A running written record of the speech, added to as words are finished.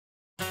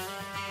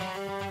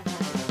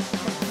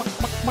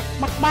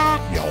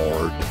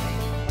Backyard.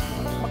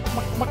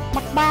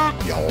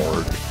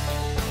 Backyard.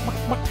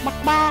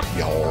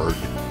 Backyard.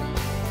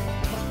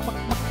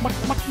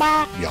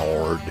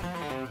 Backyard.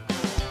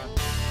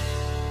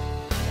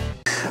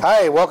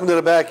 Hi, welcome to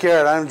the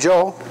backyard. I'm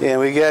Joe, and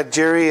we got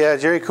Jerry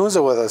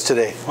Kunza with us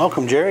today.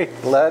 Welcome, Jerry.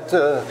 Glad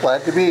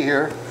to be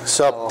here.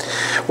 So,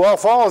 well,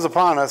 fall is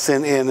upon us,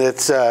 and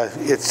it's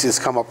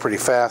just come up pretty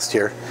fast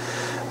here.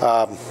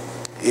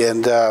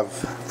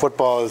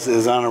 Football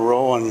is on a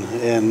roll,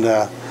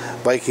 and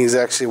Vikings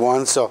actually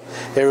won, so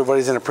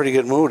everybody's in a pretty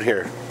good mood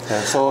here.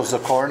 And so is the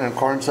corn, and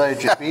corn-side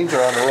beans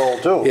are on the roll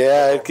too.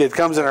 Yeah, it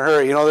comes in a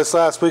hurry. You know, this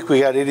last week we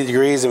got 80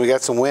 degrees and we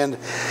got some wind,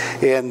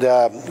 and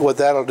what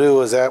that'll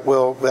do is that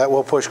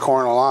will push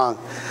corn along.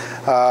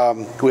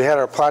 We had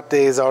our plot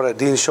days out at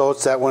Dean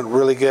Schultz. That went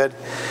really good.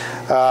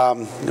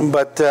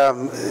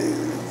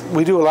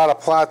 We do a lot of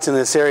plots in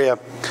this area.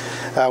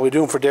 We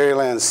do them for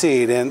Dairyland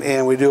Seed,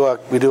 and we do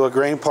a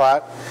grain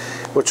plot,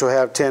 which will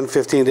have 10,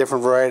 15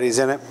 different varieties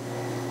in it.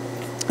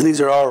 And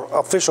these are our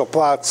official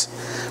plots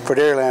for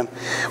Dairyland.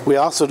 We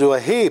also do a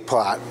hay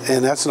plot,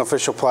 and that's an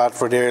official plot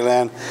for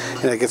Dairyland,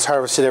 and it gets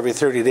harvested every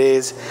 30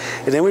 days.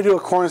 And then we do a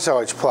corn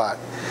silage plot.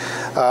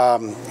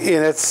 And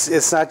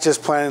it's not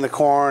just planting the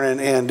corn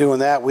and doing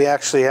that. We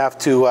actually have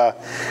to,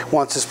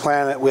 once it's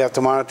planted, we have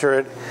to monitor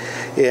it.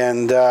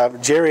 And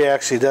Jerry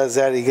actually does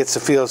that. He gets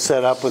the field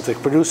set up with the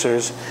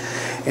producers.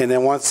 And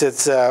then once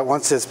it's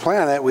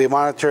planted, we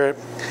monitor it,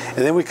 and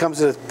then we come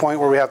to the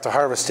point where we have to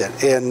harvest it,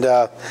 and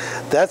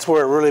that's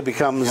where it really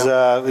becomes.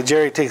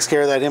 Jerry takes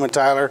care of that, him and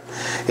Tyler,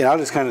 and I'll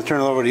just kind of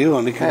turn it over to you,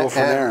 and we can go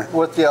from there.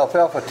 With the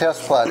alfalfa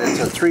test plot, it's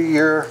a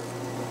 3-year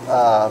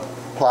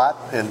plot.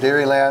 In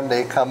Dairyland,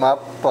 they come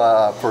up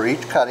for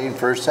each cutting,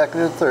 first,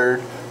 second, and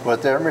third,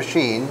 with their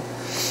machine,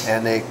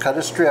 and they cut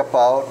a strip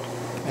out,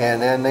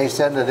 and then they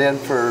send it in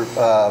for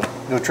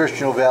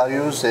nutritional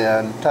values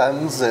and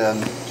tons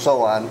and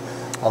so on,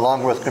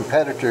 along with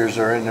competitors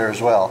are in there as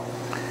well.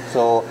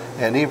 So,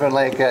 and even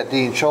like at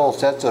Dean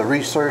Schultz, that's a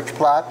research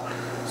plot,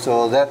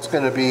 so that's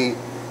going to be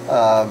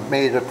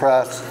made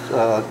across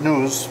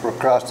news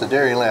across the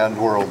Dairyland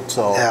world.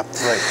 So yeah,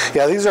 right.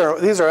 Yeah, these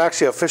are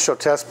actually official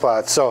test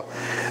plots. So,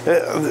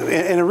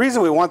 and the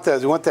reason we want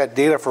that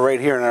data for right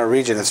here in our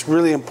region. It's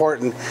really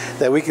important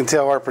that we can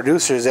tell our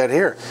producers that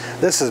here,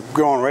 this is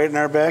growing right in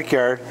our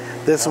backyard.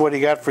 This is what you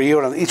got for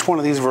yield on each one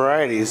of these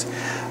varieties,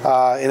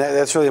 and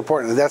that's really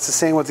important. And that's the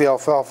same with the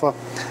alfalfa,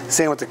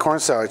 same with the corn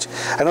silage.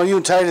 I know you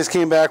and Ty just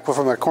came back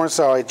from a corn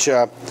silage,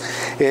 and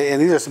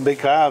these are some big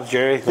cobs,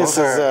 Jerry. Those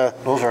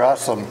are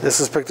awesome.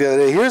 This is picked the other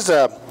day. Here's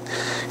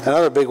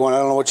another big one. I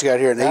don't know what you got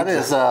here. That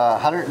is a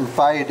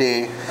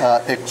 105-day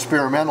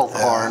experimental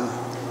corn.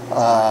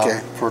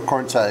 For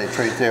corn silage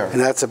right there, and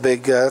that's a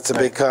big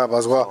big cob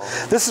as well.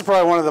 This is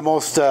probably one of the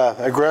most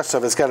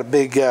aggressive. It's got a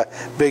big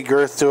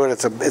girth to it.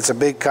 It's a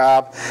big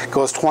cob.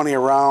 Goes 20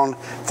 around,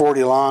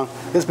 40 long.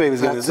 This baby's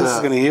this is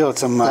gonna yield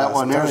some. That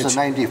one there's a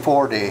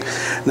 94-day.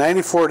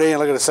 94-day, and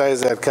look at the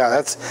size of that cob.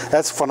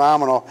 That's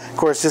phenomenal. Of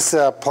course, this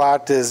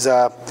plot is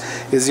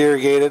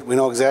irrigated. We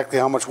know exactly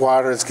how much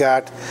water it's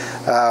got,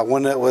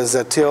 when it was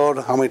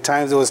tilled, how many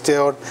times it was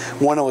tilled,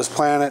 when it was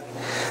planted.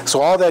 So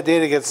all that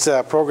data gets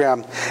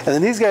programmed. And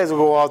then these guys will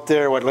go out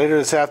there, later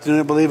this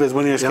afternoon, I believe, is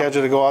when you're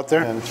scheduled to go out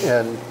there?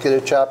 And get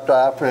it chopped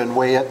off and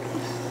weigh it.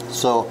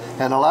 So,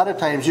 and a lot of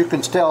times you can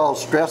tell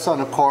stress on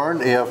the corn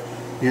if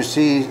you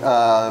see,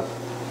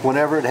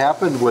 whenever it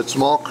happened with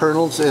small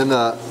kernels in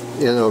a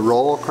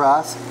row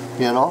across,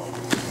 you know.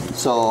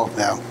 So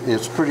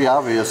it's pretty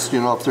obvious, you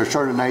know, if they're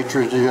short of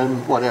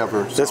nitrogen,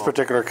 whatever. So. This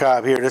particular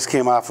cob here, this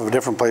came off of a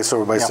different place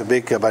over by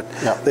Sabika, but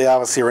they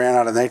obviously ran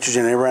out of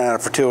nitrogen. They ran out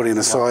of fertility in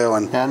the soil,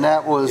 and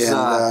that was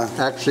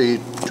actually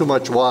too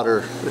much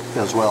water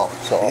as well.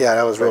 So yeah,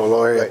 that was real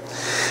low area.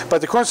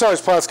 But the corn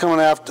silage plot's coming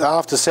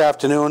off this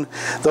afternoon.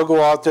 They'll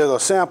go out there. They'll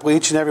sample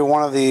each and every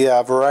one of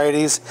the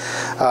varieties.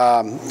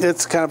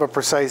 It's kind of a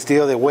precise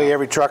deal. They weigh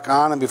every truck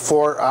on and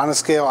before, on a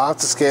scale, off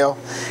the scale,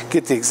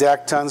 get the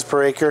exact tons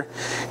per acre.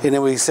 And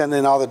then we send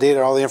in all the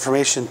data, all the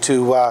information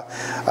to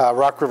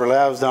Rock River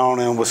Labs down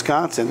in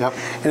Wisconsin.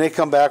 And they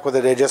come back with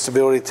a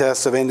digestibility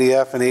test of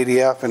NDF and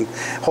ADF and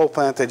whole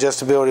plant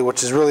digestibility,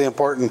 which is really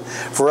important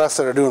for us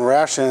that are doing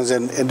rations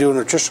and doing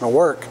nutritional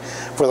work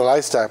for the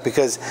livestock,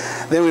 because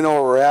then we know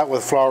where we're at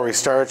with floury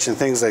starch and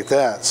things like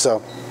that.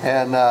 So.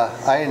 And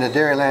I and the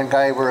Dairyland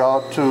guy were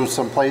out to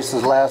some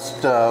places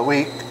last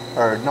week,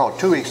 or no,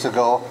 2 weeks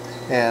ago,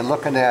 and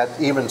looking at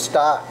even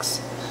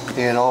stocks.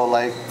 You know,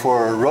 like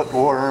for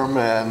rootworm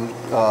and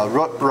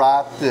root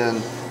rot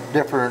and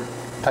different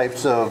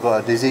types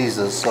of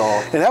diseases. So,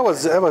 and it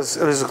was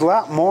a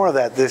lot more of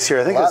that this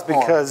year. I think it's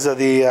because of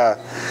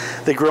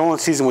the growing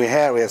season we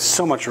had. We had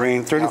so much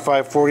rain,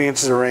 35, 40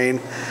 inches of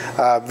rain,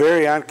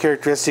 very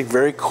uncharacteristic,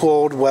 very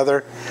cold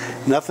weather.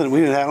 Nothing.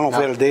 I don't know if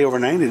we had a day over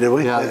 90, did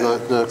we? Yeah,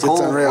 the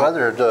cold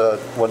weather.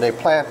 When they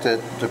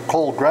planted, the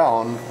cold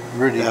ground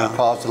really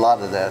caused a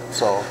lot of that.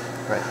 So,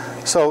 right.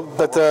 So,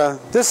 but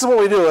this is what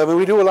we do. I mean,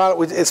 we do a lot.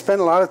 We spend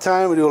a lot of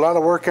time. We do a lot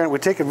of work on it. We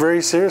take it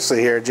very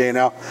seriously here at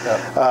J&L.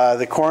 Yeah.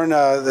 The corn,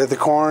 the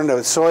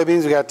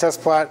soybeans. We got a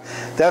test plot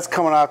that's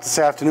coming off this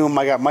afternoon.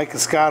 I got Mike and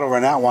Scott over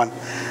on that one.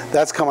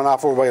 That's coming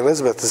off over by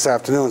Elizabeth this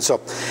afternoon. So,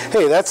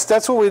 hey,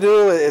 that's what we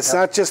do. It's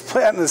not just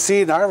planting the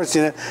seed and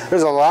harvesting it.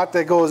 There's a lot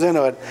that goes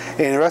into it,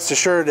 and rest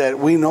assured that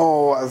we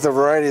know the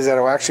varieties that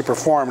will actually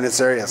perform in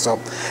this area. So,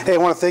 hey, I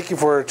want to thank you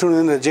for tuning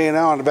in to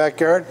J&L in the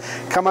backyard.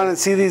 Come on and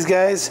see these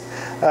guys.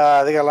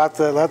 They got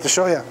a lot to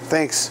show you.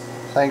 Thanks.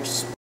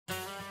 Thanks.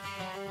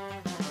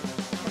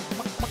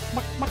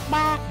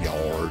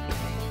 Yard.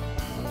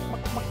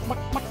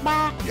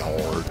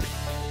 Yard.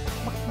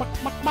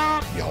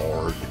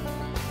 Yard.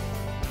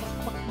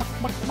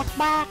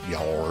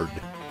 Yard.